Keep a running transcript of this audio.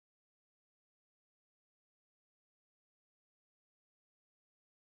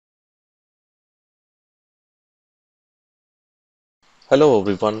Hello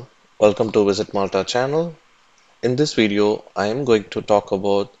everyone, welcome to Visit Malta channel. In this video, I am going to talk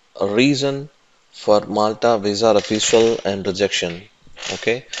about a reason for Malta Visa Refusal and Rejection.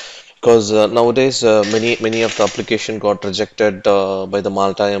 Okay, because nowadays many of the application got rejected by the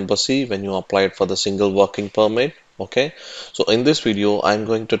Malta Embassy when you applied for the single working permit. Okay, so in this video, I am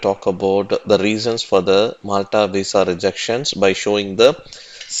going to talk about the reasons for the Malta Visa rejections by showing the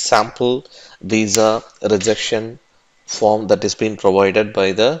sample visa rejection form that is being provided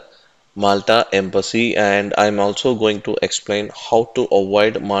by the Malta Embassy, and I'm also going to explain how to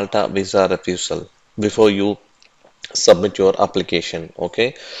avoid Malta visa refusal before you submit your application.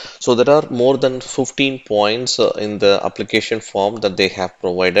 Okay, so there are more than 15 points in the application form that they have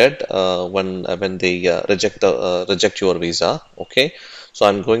provided when they reject your visa. Okay, so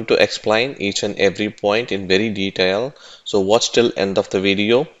I'm going to explain each and every point in very detail. So watch till end of the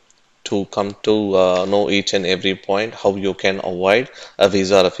video to come to know each and every point how you can avoid a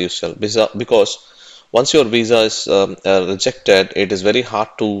visa refusal. Because once your visa is rejected, it is very hard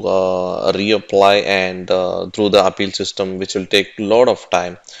to reapply and through the appeal system, which will take a lot of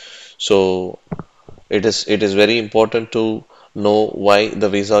time. So it is very important to know why the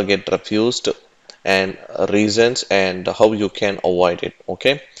visa get refused and reasons and how you can avoid it.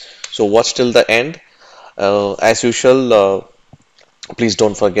 Okay, so watch till the end. As usual, please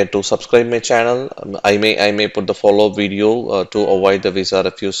don't forget to subscribe my channel. I may put the follow-up video to avoid the visa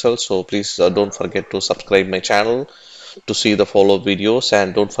refusal. So please don't forget to subscribe my channel to see the follow-up videos,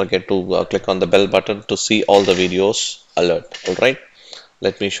 and don't forget to click on the bell button to see all the videos alert. All right.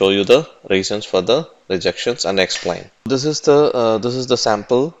 Let me show you the reasons for the rejections and explain. This is the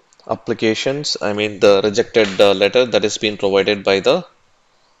sample applications. I mean the rejected letter that is being provided by the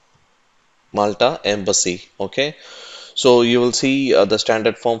Malta Embassy. Okay. So you will see the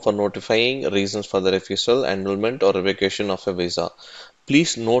standard form for notifying reasons for the refusal, annulment or revocation of a visa.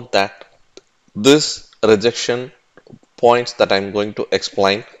 Please note that this rejection points that I'm going to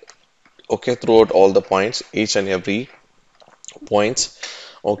explain, okay, throughout all the points, each and every points,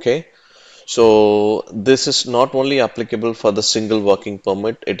 okay. So this is not only applicable for the single working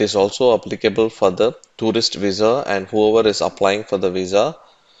permit, it is also applicable for the tourist visa and whoever is applying for the visa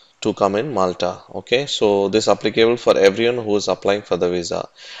to come in Malta. Okay, so this applicable for everyone who is applying for the visa,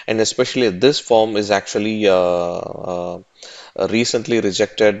 and especially this form is actually recently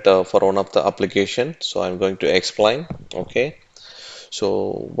rejected for one of the application. So I'm going to explain. Okay,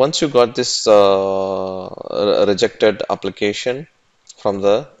 so once you got this rejected application from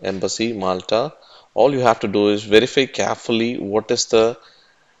the embassy Malta, all you have to do is verify carefully what is the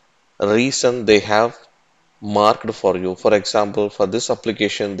reason they have marked for you. For example, for this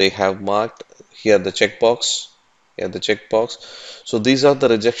application, they have marked here the checkbox. Here the checkbox. So these are the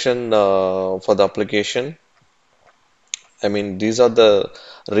rejection for the application. I mean, these are the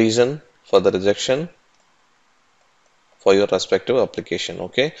reason for the rejection for your respective application.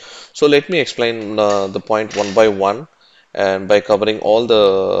 Okay. So let me explain the point one by one, and by covering all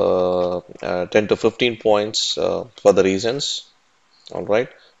the 10 to 15 points for the reasons. All right.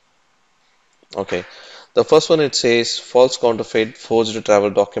 Okay. The first one, it says false counterfeit forged travel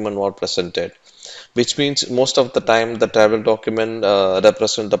document was presented, which means most of the time the travel document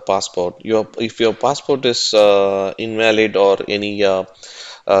represent the passport. If your passport is invalid or any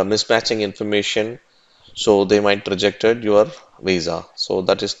mismatching information, so they might rejected your visa. So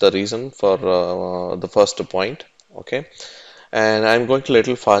that is the reason for the first point. Okay, and I'm going to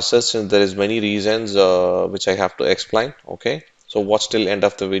little faster since there is many reasons which I have to explain. Okay, so watch till end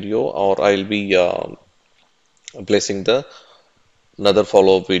of the video, or I'll be placing the another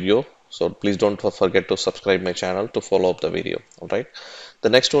follow-up video. So please don't forget to subscribe my channel to follow up the video. All right. The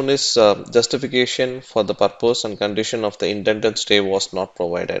next one is justification for the purpose and condition of the intended stay was not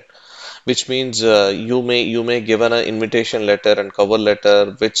provided, which means you may given an invitation letter and cover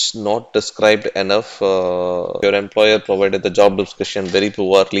letter which not described enough. Your employer provided the job description very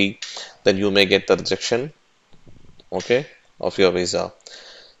poorly, then you may get the rejection. Okay, of your visa.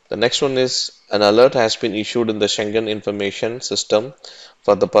 The next one is an alert has been issued in the Schengen information system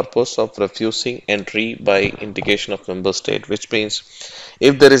for the purpose of refusing entry by indication of member state, which means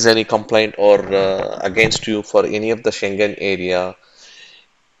if there is any complaint or against you for any of the Schengen area,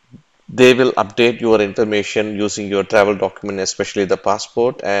 they will update your information using your travel document, especially the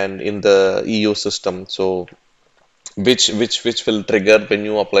passport, and in the EU system. So which will trigger when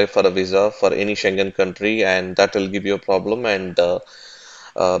you apply for a visa for any Schengen country, and that will give you a problem, and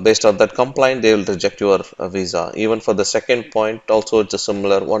based on that complaint, they will reject your visa. Even for the second point, also it's a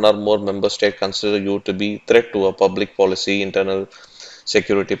similar. One or more member state consider you to be threat to a public policy, internal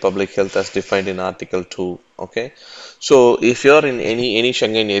security, public health as defined in Article 2. Okay, so if you're in any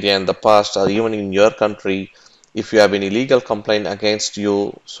Schengen area in the past or even in your country, if you have any legal complaint against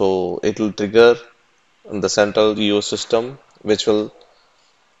you, so it will trigger in the central EU system, which will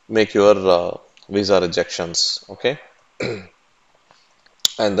make your visa rejections. Okay,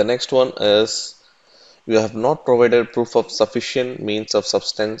 and the next one is you have not provided proof of sufficient means of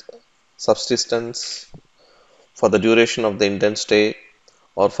subsistence for the duration of the intent stay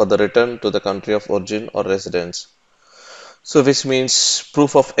or for the return to the country of origin or residence. So, which means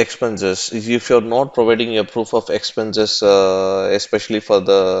proof of expenses. If you're not providing a proof of expenses, especially for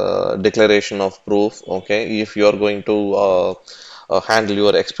the declaration of proof, okay, if you're going to handle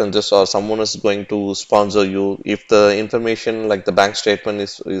your expenses or someone is going to sponsor you, if the information like the bank statement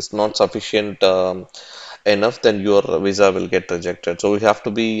is not sufficient enough, then your visa will get rejected. So, we have to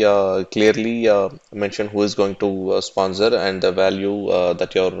be clearly mention who is going to sponsor and the value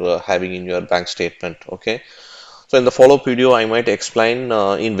that you're having in your bank statement, okay. So in the follow-up video, I might explain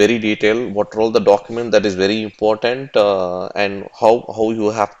in very detail what all the document that is very important and how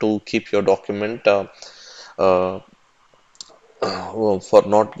you have to keep your document uh, for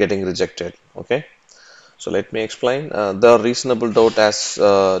not getting rejected. Okay. So let me explain. The reasonable doubt as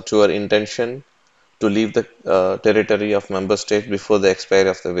to your intention to leave the territory of member state before the expiry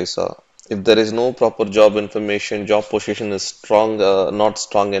of the visa. If there is no proper job information, job position is strong, not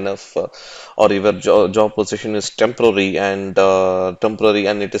strong enough, or your job position is temporary, and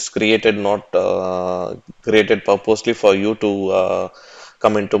it is created not created purposely for you to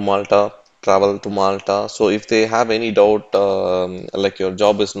come into Malta, travel to Malta. So if they have any doubt, like your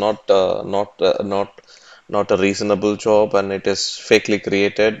job is not a reasonable job and it is fakely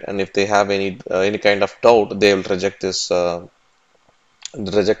created, and if they have any kind of doubt, they will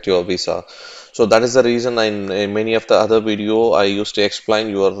reject your visa. So that is the reason in many of the other video I used to explain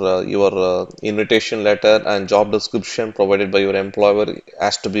your invitation letter and job description provided by your employer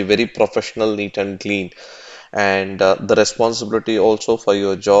has to be very professional, neat and clean, and the responsibility also for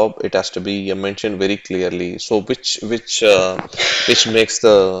your job, it has to be mentioned very clearly. So which makes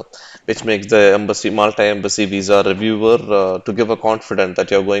the embassy, Malta embassy visa reviewer to give a confidence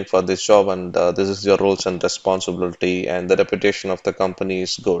that you're going for this job, and this is your roles and responsibility, and the reputation of the company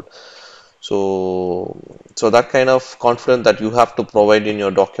is good. So that kind of confidence that you have to provide in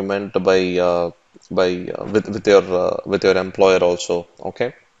your document by with your employer also.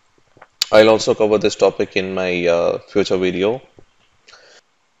 Okay. I'll also cover this topic in my future video.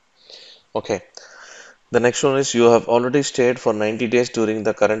 Okay. The next one is you have already stayed for 90 days during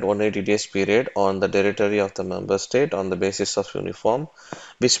the current 180 days period on the territory of the member state on the basis of uniform,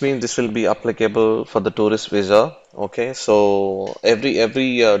 which means this will be applicable for the tourist visa. Okay, so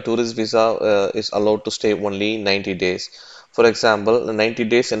every tourist visa is allowed to stay only 90 days. For example, 90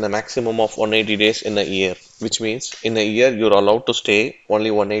 days in a maximum of 180 days in a year, which means in a year you're allowed to stay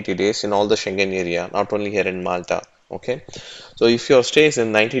only 180 days in all the Schengen area, not only here in Malta. Okay, so if your stay is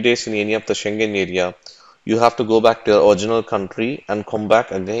in 90 days in any of the Schengen area, you have to go back to your original country and come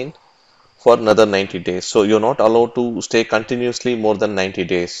back again for another 90 days. So you're not allowed to stay continuously more than 90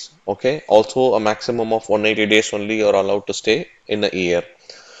 days. Okay. Also, a maximum of 180 days only you're allowed to stay in a year.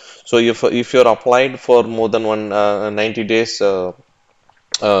 So if you're applied for more than 90 days, and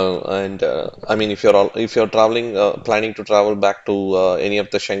I mean if you're traveling planning to travel back to any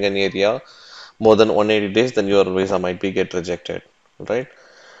of the Schengen area more than 180 days, then your visa might be get rejected, right?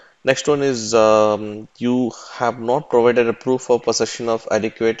 Next one is you have not provided a proof of possession of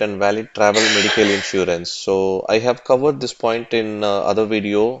adequate and valid travel medical insurance. So I have covered this point in other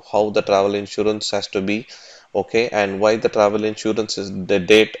video how the travel insurance has to be, okay, and why the travel insurance is the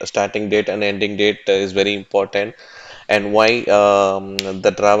date, starting date and ending date is very important, and why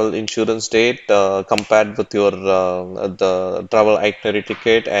the travel insurance date compared with your the travel itinerary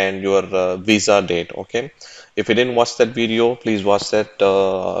ticket and your visa date. Okay, if you didn't watch that video, please watch that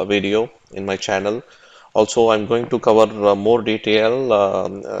video in my channel. Also, I'm going to cover more detail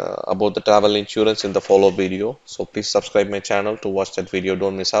about the travel insurance in the follow video. So please subscribe my channel to watch that video.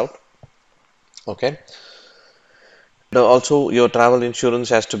 Don't miss out. Okay. Also, your travel insurance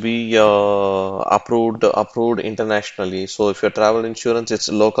has to be approved internationally. So if your travel insurance is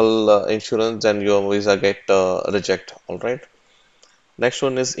local insurance, then your visa get reject. All right. Next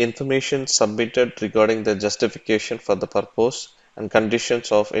one is information submitted regarding the justification for the purpose and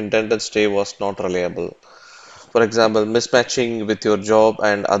conditions of intended stay was not reliable. For example, mismatching with your job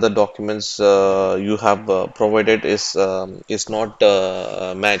and other documents you have provided is not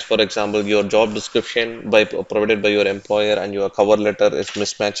matched. For example, your job description provided by your employer and your cover letter is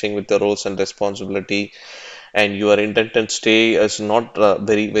mismatching with the roles and responsibility, and your intended stay is not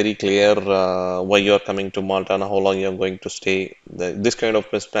very clear why you are coming to Malta and how long you are going to stay. This kind of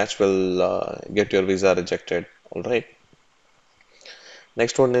mismatch will get your visa rejected. All right.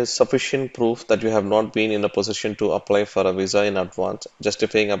 Next one is sufficient proof that you have not been in a position to apply for a visa in advance.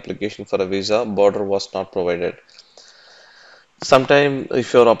 Justifying application for a visa, border was not provided. Sometime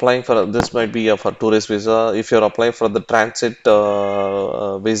if you're applying for this might be for tourist visa. If you're applying for the transit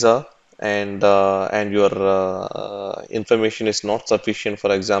visa and your information is not sufficient,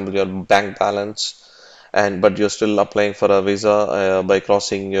 for example, your bank balance, and but you're still applying for a visa by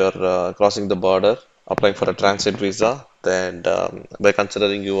crossing the border, applying for a transit visa, then by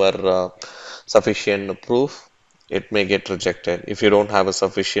considering your sufficient proof, it may get rejected if you don't have a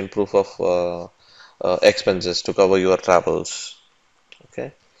sufficient proof of expenses to cover your travels.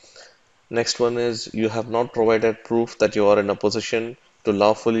 Okay. Next one is you have not provided proof that you are in a position to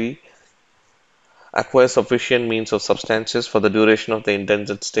lawfully acquire sufficient means of substances for the duration of the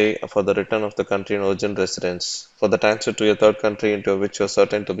intended stay for the return of the country in origin residence for the transfer to a third country into which you are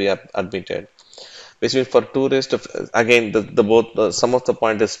certain to be admitted. Which means for tourists, again, the both some of the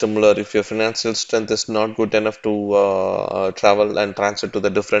point is similar. If your financial strength is not good enough to travel and transfer to the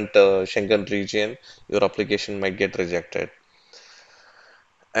different Schengen region, your application might get rejected.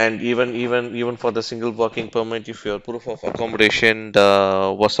 And even for the single working permit, if your proof of accommodation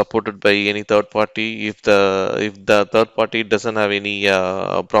was supported by any third party, if the third party doesn't have any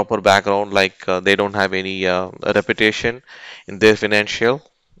proper background, like they don't have any reputation in their financial,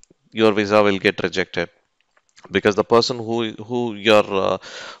 your visa will get rejected because the person who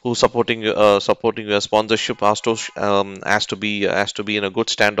supporting your sponsorship has to be in a good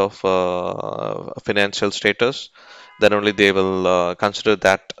stand of financial status. Then only they will consider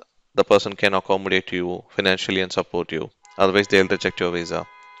that the person can accommodate you financially and support you. Otherwise, they'll reject your visa.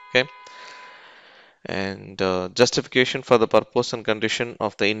 Okay. And justification for the purpose and condition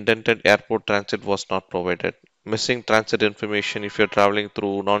of the indented airport transit was not provided. Missing transit information if you're traveling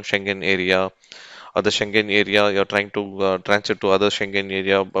through non-Schengen area or the Schengen area, you're trying to transit to other Schengen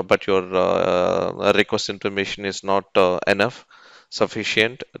area, but your request information is not enough,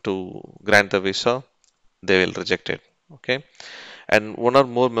 sufficient to grant the visa, they will reject it. Okay. And one or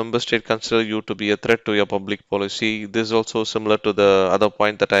more member state consider you to be a threat to your public policy. This is also similar to the other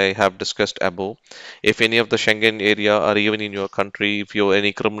point that I have discussed above. If any of the Schengen area or even in your country, if you have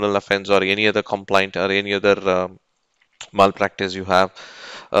any criminal offense or any other complaint or any other malpractice you have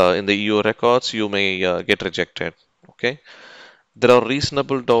in the EU records, you may get rejected. Okay. There are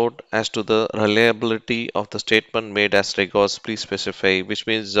reasonable doubt as to the reliability of the statement made as regards please specify, which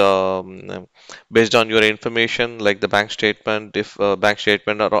means based on your information like the bank statement, if bank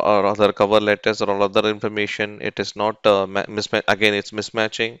statement or other cover letters or all other information, it is not again it's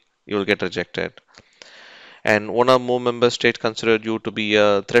mismatching, you will get rejected. And one or more member state considered you to be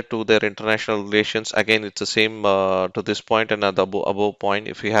a threat to their international relations. Again, it's the same to this point and the above point.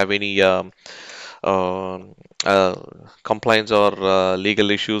 If you have any um, uh, compliance or legal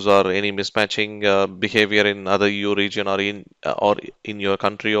issues or any mismatching behavior in other EU region or in your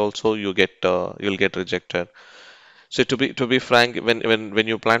country also, you'll get rejected. So to be frank, when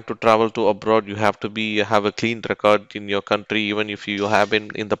you plan to travel to abroad, you have to be have a clean record in your country. Even if you have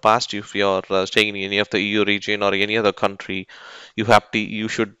been in the past, if you are staying in any of the EU region or any other country, you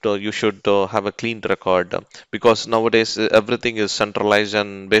should have a clean record because nowadays everything is centralized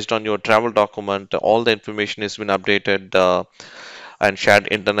and based on your travel document, all the information has been updated and shared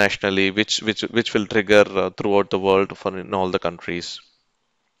internationally, which will trigger throughout the world for in all the countries.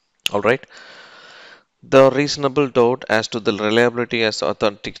 All right. The reasonable doubt as to the reliability as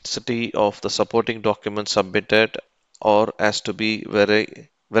authenticity of the supporting documents submitted or as to be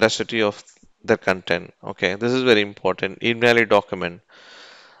veracity of the content. Okay, this is very important. Invalid document.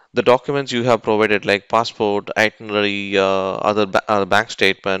 The documents you have provided like passport, itinerary, bank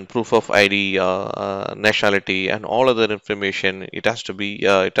statement, proof of ID, nationality, and all other information, it has to be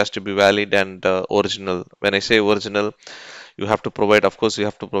valid and original. When I say original, you have to provide, of course you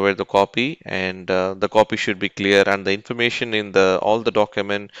have to provide the copy, and the copy should be clear, and the information in the all the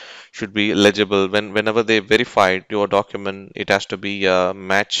document should be legible. Whenever they verified your document, it has to be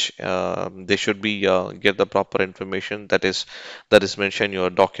match, they should be get the proper information that is mentioned in your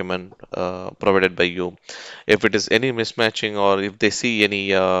document provided by you. If it is any mismatching or if they see any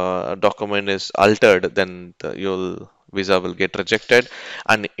document is altered, then your visa will get rejected,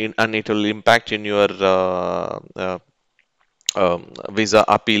 and it will impact in your visa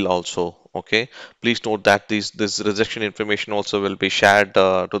appeal also. Okay, please note that this rejection information also will be shared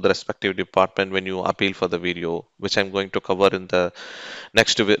to the respective department when you appeal for the video, which I'm going to cover in the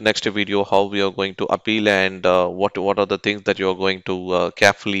next video, how we are going to appeal and what are the things that you are going to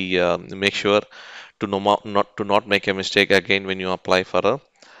carefully make sure to not make a mistake again when you apply for a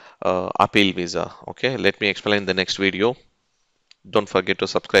appeal visa. Okay, let me explain the next video. Don't forget to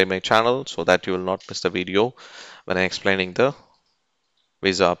subscribe my channel so that you will not miss the video when I'm explaining the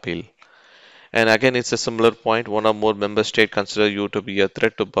visa appeal. And again, it's a similar point. One or more member state consider you to be a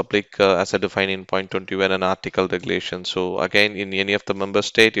threat to public as a defined in point 21 and article regulation. So again, in any of the member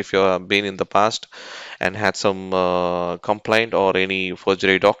state, if you have been in the past and had some complaint or any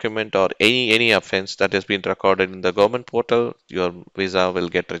forgery document or any offense that has been recorded in the government portal, your visa will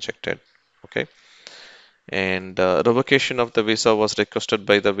get rejected. Okay. And revocation of the visa was requested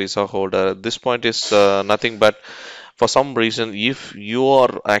by the visa holder. This point is nothing but for some reason, if you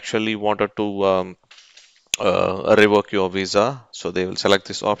are actually wanted to revoke your visa, so they will select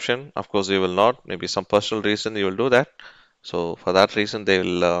this option. Of course, they will not. Maybe some personal reason you will do that. So for that reason, they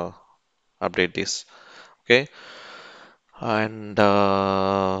will update this. Okay, and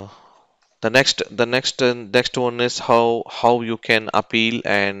next one is how you can appeal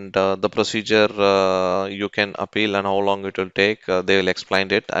and the procedure you can appeal and how long it will take. They will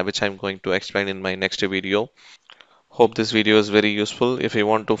explain it, which I'm going to explain in my next video. Hope this video is very useful. If you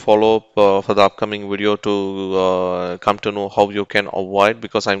want to follow up for the upcoming video to come to know how you can avoid,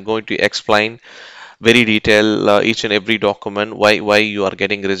 because I'm going to explain very detail each and every document, why you are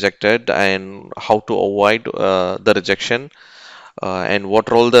getting rejected and how to avoid the rejection, and what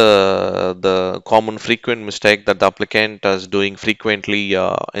are all the common frequent mistake that the applicant is doing frequently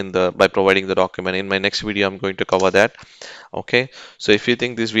in the by providing the document. In my next video, I'm going to cover that. Okay, so if you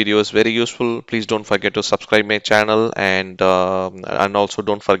think this video is very useful, please don't forget to subscribe my channel and also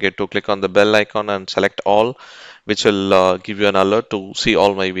don't forget to click on the bell icon and select all, which will give you an alert to see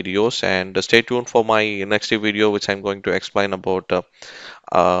all my videos. And stay tuned for my next video, which I'm going to explain about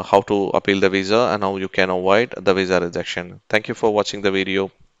how to appeal the visa and how you can avoid the visa rejection. Thank you for watching the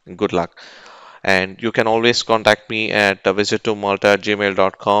video. Good luck. And you can always contact me at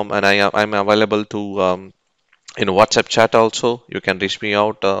visittomalta@gmail.com, and I'm available to in WhatsApp chat also. You can reach me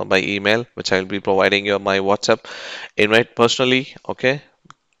out by email, which I'll be providing you my WhatsApp invite personally, okay,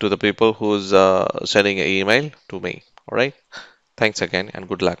 to the people who's sending an email to me. All right. Thanks again and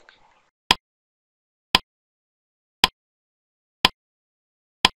good luck.